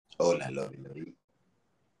Hola, Lori.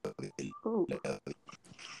 Ooh.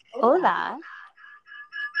 Hola.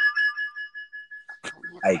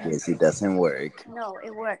 I guess it doesn't work. No,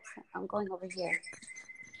 it works. I'm going over here.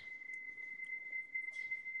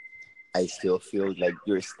 I still feel like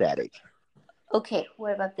you're static. Okay,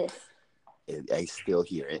 what about this? I still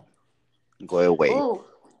hear it. Go away. Ooh.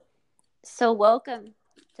 So welcome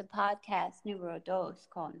to podcast numero dos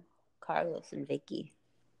con Carlos and Vicky.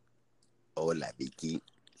 Hola, Vicky.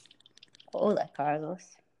 Hola,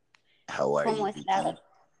 Carlos. How are ¿Cómo you, estás?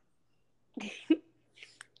 Vicky?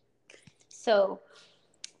 So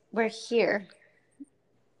we're here.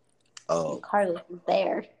 Oh, And Carlos is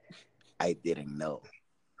there. I didn't know.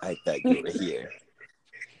 I thought you were here.